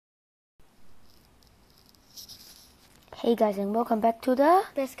Hey guys, and welcome back to the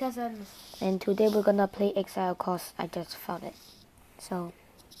Best Cousins. And today we're gonna play Exile cause I just found it. So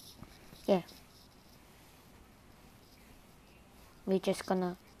yeah. We're just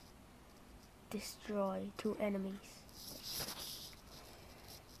gonna Destroy 2 enemies.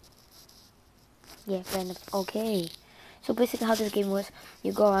 random. Okay. So basically how this game works,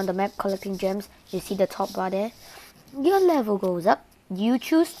 you go around the map collecting gems, you see the top bar there. Your level goes up. You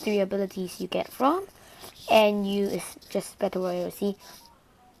choose 3 abilities you get from, and it's just battle royale. See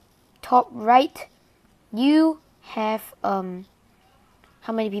top right, you have how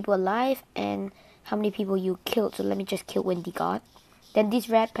many people alive and how many people you killed. So let me just kill Windy God. Then this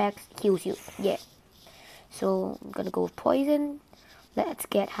red pack heals you. Yeah. So I'm gonna go with poison. Let's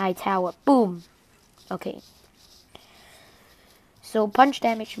get high tower. Boom. Okay. So punch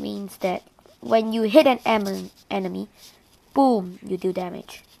damage means that when you hit an enemy, boom, you do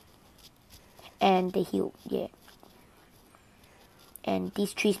damage. And they heal. Yeah. And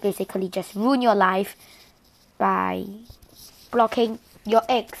these trees basically just ruin your life by blocking your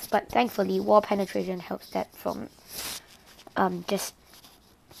eggs. But thankfully, wall penetration helps that from just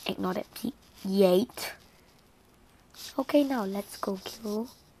ignore that. Yeet. Okay, now let's go kill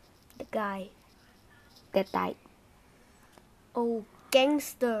The guy. that died. Oh,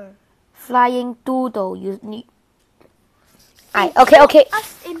 gangster. Flying doodle. You need. Okay.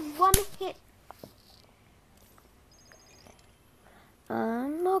 Us in 1 hit.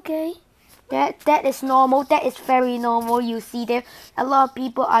 Okay. That is normal. That is very normal. You see there, a lot of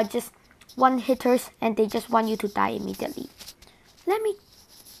people are just one hitters and they just want you to die immediately. Let me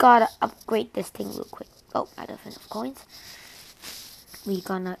gotta upgrade this thing real quick. Oh, I don't have enough coins. We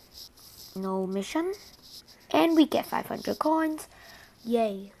gonna no mission, and we get 500 coins.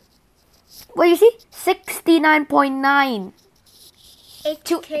 Yay. What do you see? 69.9.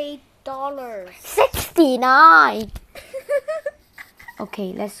 $8K. 69.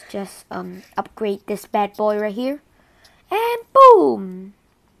 Okay, let's just upgrade this bad boy right here. And boom!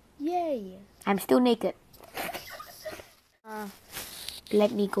 Yay. I'm still naked.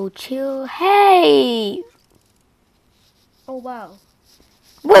 Let me go chill. Hey! Oh, wow.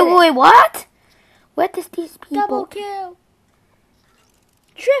 Wait, what? Where does these people... Double kill.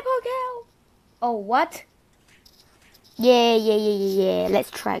 Triple kill. Oh, what? Yeah. Let's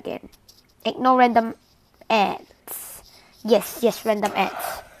try again. Ignore random ads. Yes, random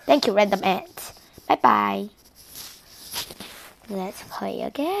ads. Thank you, random ads. Bye-bye. Let's play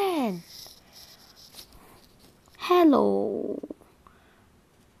again. Hello.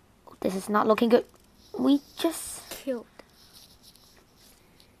 This is not looking good. We just... Killed.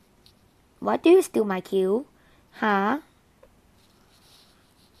 What, do you steal my kill? Huh?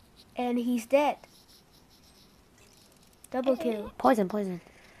 And he's dead. Double kill. Poison.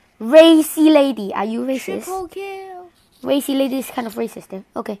 Racy lady. Are you racist? Triple kill. Racy lady is kind of racist there.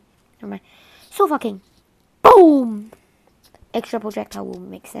 Okay, never mind. So fucking... Boom! Extra projectile will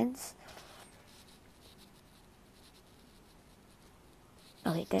make sense.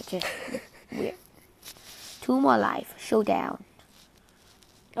 Okay, that's just weird. 2 more life. Showdown.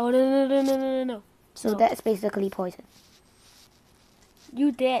 Oh, no. So No. that's basically poison.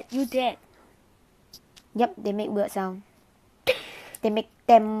 You dead. Yep, they make weird sound. They make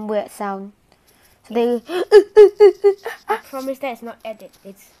them weird sound. So they... I promise that it's not edit.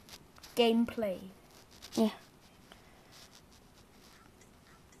 It's gameplay. Yeah.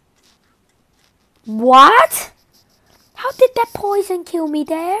 What? How did that poison kill me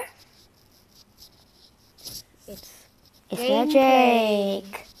there? It's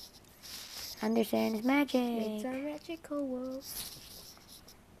magic. Understand, it's magic. It's a magical world.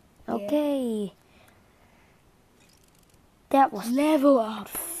 Okay. That was Level up.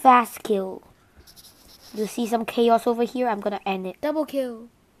 fast kill. You see some chaos over here? I'm gonna end it. Double kill.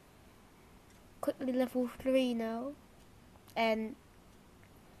 Quickly level 3 now. And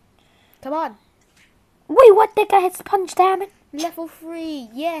come on. Wait, what? That guy has punch damage? Level 3.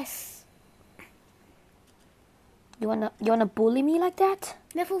 Yes. You wanna bully me like that?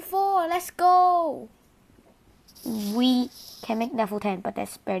 Level 4. Let's go. We can make level 10, but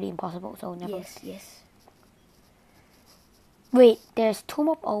that's barely impossible, so never. Yes. Wait, there's 2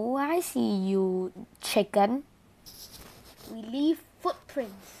 more. Oh, I see you, chicken. We leave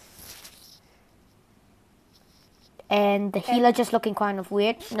footprints. And the healer just looking kind of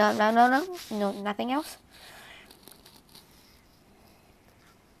weird. No, nothing else.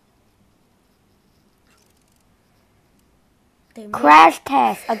 Crash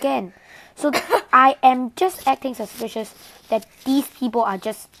test again. So I am just acting suspicious that these people are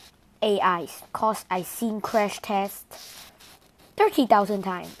just AIs, cause I seen crash test 30,000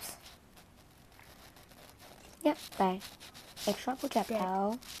 times. Yep, bang. Extra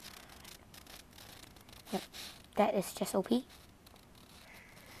projectile. Yep, that is just OP.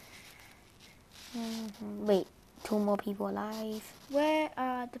 Wait, 2 more people alive. Where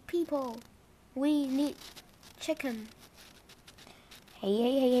are the people? We need chicken.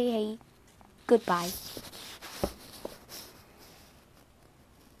 Hey. Goodbye.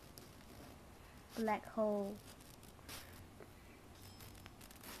 Black hole.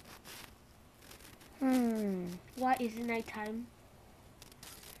 Why is it nighttime?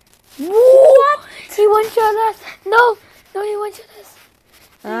 What? He one-shot us. No, he one-shot us.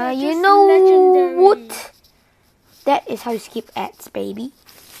 You just know legendary. what? That is how you skip ads, baby.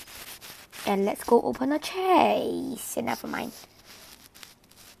 And let's go open a chase. Never mind.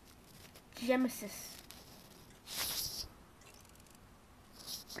 Genesis.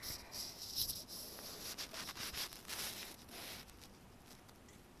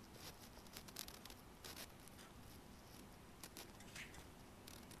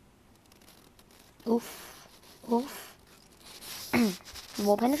 Oof.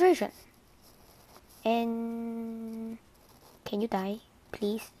 More penetration. And can you die,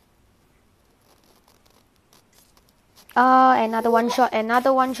 please? Another one shot.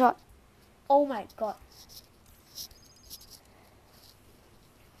 Oh my god.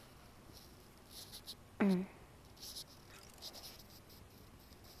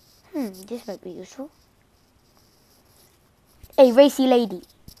 This might be useful. A racy lady.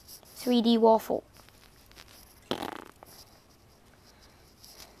 3D waffle.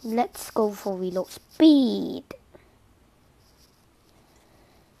 Let's go for reload speed.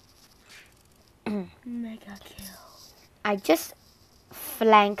 Mega kill. I just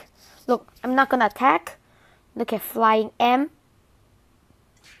flank. Look, I'm not gonna attack. Look at flying M.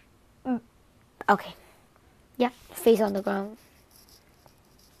 Okay. Yeah, face on the ground.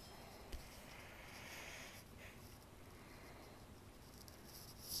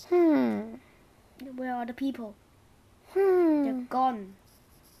 Where are the people? Hmm. They're gone.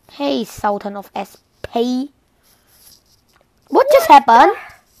 Hey, Sultan of SP. What just happened?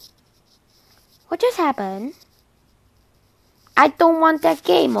 What just happened? I don't want that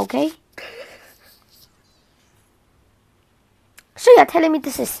game, okay? So you're telling me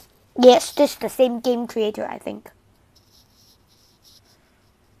this is... Yes, this is the same game creator, I think.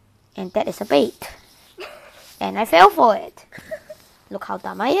 And that is a bait. And I fell for it. Look how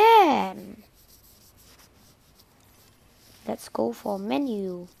dumb I am. Let's go for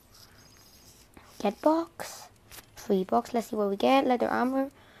menu. Get box. Free box. Let's see what we get. Leather armor.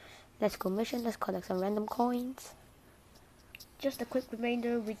 Let's go mission. Let's collect some random coins. Just a quick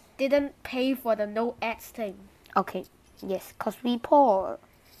reminder, we didn't pay for the no ads thing. Okay. Yes, cause we poor.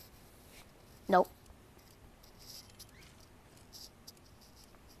 Nope.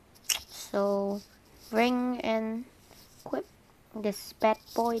 So, bring and equip this bad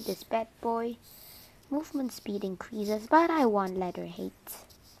boy. Movement speed increases, but I want leather hate.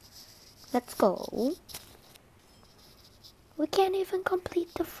 Let's go. We can't even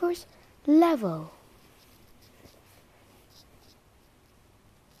complete the first level.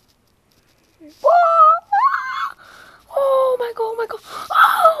 Oh my god.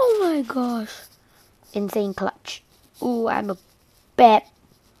 Oh my gosh. Insane clutch. Ooh, I'm a bad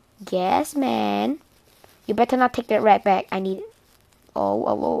guess, man. You better not take that rat back. I need it.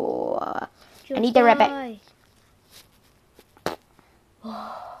 I need the rat back.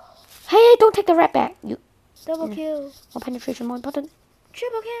 Hey, don't take the rat back. You Double kill. more penetration, more important.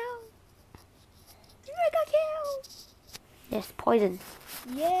 Triple kill. Mega kill. Yes, poison.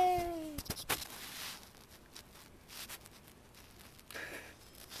 Yay.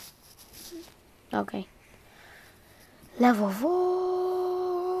 Okay. Level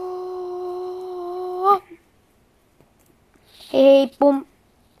 4. Hey, boom.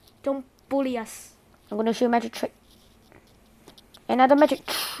 Don't bully us. I'm gonna show you a magic trick. Another magic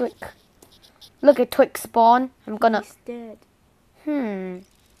trick. Look at Twig spawn. I'm gonna... He's dead.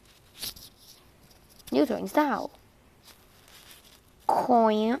 Neutering style.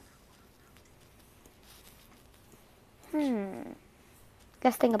 Coin.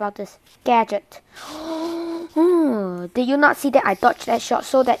 Let's think about this. Gadget. Did you not see that I dodged that shot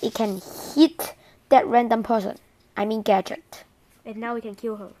so that it can hit that random person? I mean gadget. And now we can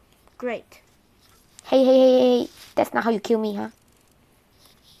kill her. Great. Hey. That's not how you kill me, huh?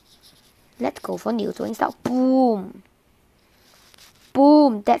 Let's go for neutering style. Boom.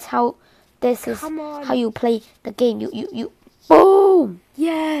 Boom. That's how... This is how you play the game. You... Boom.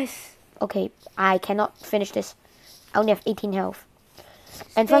 Yes. Okay, I cannot finish this. I only have 18 health.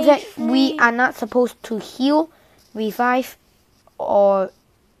 And fun fact, we are not supposed to heal, revive, or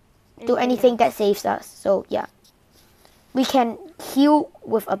do anything else. that saves us. So yeah, we can heal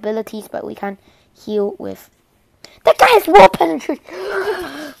with abilities, but we can't heal with. That guy has wall penetration.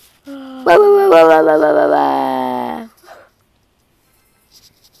 Wah.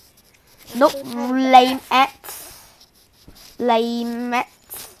 Nope, lame ats. Lame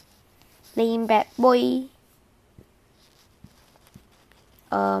ats. Lame bad boy.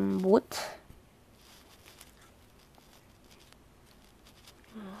 Wood.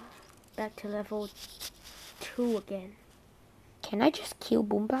 Back to level 2 again. Can I just kill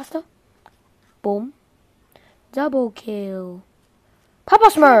Boom Blaster? Boom. Double kill.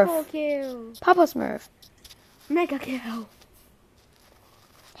 Papa Smurf. Triple kill. Papa Smurf. Mega kill.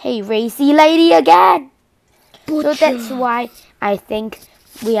 Hey, racy lady again. So Butcher. that's why I think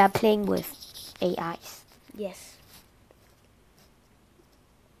we are playing with AIs. Yes.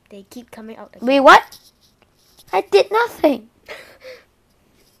 They keep coming out again. Wait, what? I did nothing.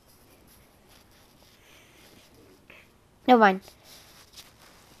 Never mind.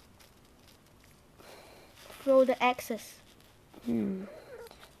 Throw the axes.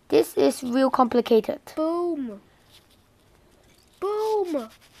 This is real complicated. Boom. Boom.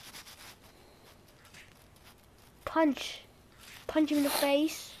 Punch. Punch him in the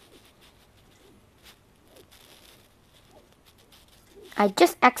face. I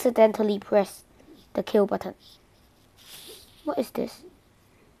just accidentally pressed the kill button. What is this?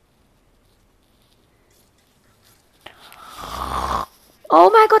 Oh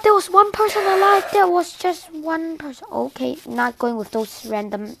my god, there was one person alive. There was just one person. Okay, not going with those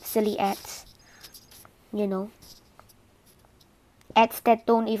random silly ads. You know. Ads that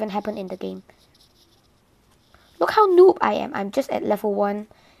don't even happen in the game. Look how noob I am. I'm just at level 1.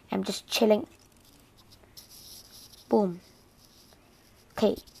 I'm just chilling. Boom.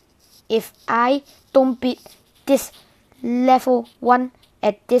 Okay. If I don't beat this level 1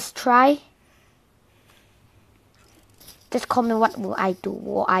 at this try, just comment what will I do.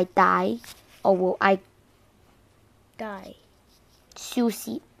 Will I die? Or will I Die.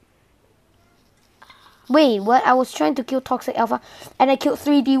 suicide? Wait, what? I was trying to kill Toxic Alpha and I killed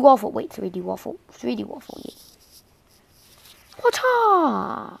 3D Waffle. Wait, 3D Waffle. 3D Waffle, yeah.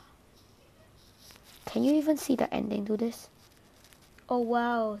 Whatcha? Can you even see the ending to this? Oh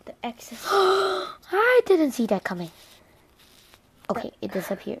wow, the axes. I didn't see that coming. Okay, it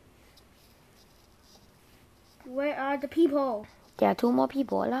disappeared. Where are the people? There are 2 more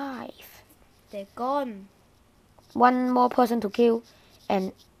people alive. They're gone. 1 more person to kill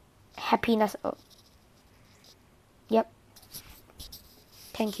and happiness. Yep.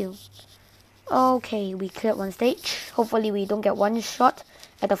 Thank you. Okay, we cleared 1 stage. Hopefully we don't get 1 shot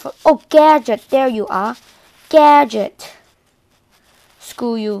at the first. Oh, Gadget. There you are. Gadget.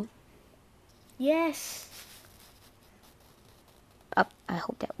 Screw you. Yes. Up. I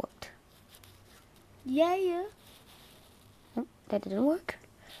hope that worked. Yeah. Oh, that didn't work.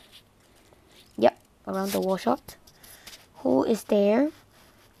 Yep. Around the wall shot. Who is there?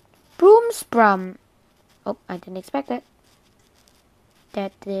 Broomsprum. Oh, I didn't expect that.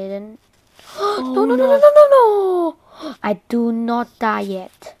 That didn't. Oh, No. I do not die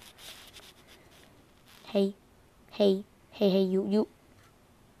yet. Hey, you.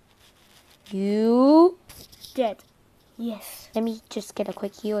 You. Dead. Yes. Let me just get a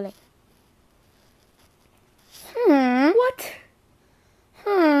quick healing. What?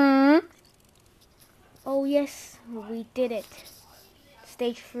 Oh yes, we did it.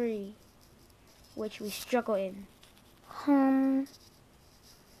 Stage 3, which we struggle in.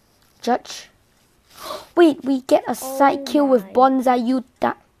 Judge. Wait, we get a side kill with my. Bonsai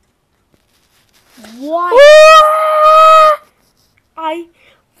Yuta. What? I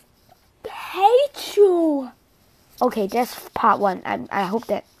hate you. Okay, that's part 1. I hope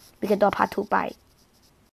that we can do a part 2 by